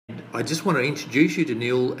I just want to introduce you to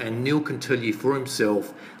Neil, and Neil can tell you for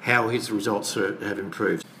himself how his results have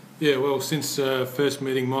improved. Yeah, well, since first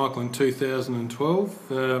meeting Michael in 2012,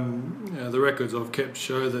 the records I've kept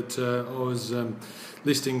show that I was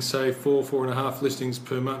listing, say, 4.5 listings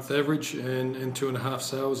per month average and 2.5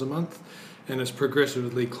 sales a month, and it's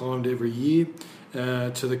progressively climbed every year.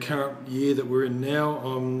 To the current year that we're in now,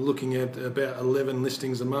 I'm looking at about 11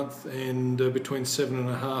 listings a month and between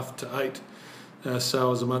 7.5 to 8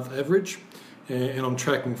 sales a month average, and I'm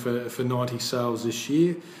tracking for 90 sales this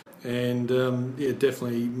year. And yeah,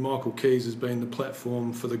 definitely Michael Kies has been the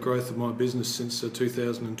platform for the growth of my business since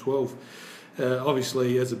 2012.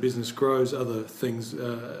 Obviously, as the business grows, other things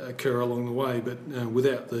occur along the way, but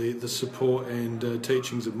without the support and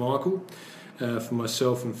teachings of Michael, for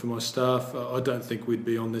myself and for my staff, I don't think we'd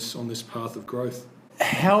be on this path of growth.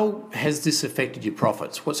 How has this affected your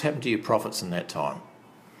profits? What's happened to your profits in that time?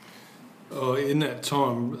 Oh, in that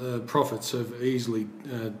time, profits have easily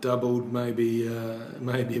doubled, maybe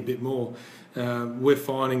a bit more. We're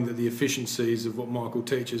finding that the efficiencies of what Michael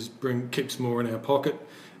teaches keeps more in our pocket,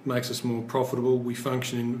 makes us more profitable. We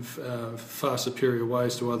function in far superior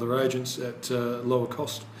ways to other agents at lower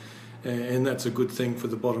cost, and that's a good thing for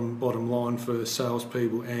the bottom line for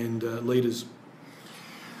salespeople and leaders.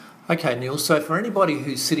 Okay, Neil, so for anybody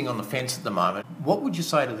who's sitting on the fence at the moment, what would you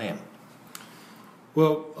say to them?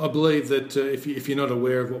 Well, I believe that if you're not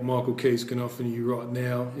aware of what Michael Kies can offer you right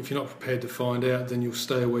now, if you're not prepared to find out, then you'll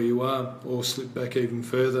stay where you are or slip back even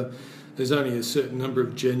further. There's only a certain number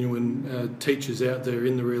of genuine teachers out there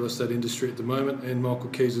in the real estate industry at the moment, and Michael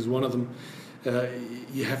Kies is one of them.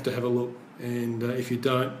 You have to have a look, and if you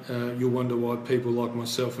don't, you'll wonder why people like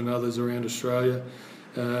myself and others around Australia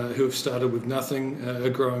who have started with nothing are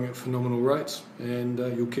growing at phenomenal rates, and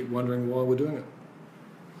you'll keep wondering why we're doing it.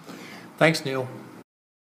 Thanks, Neil.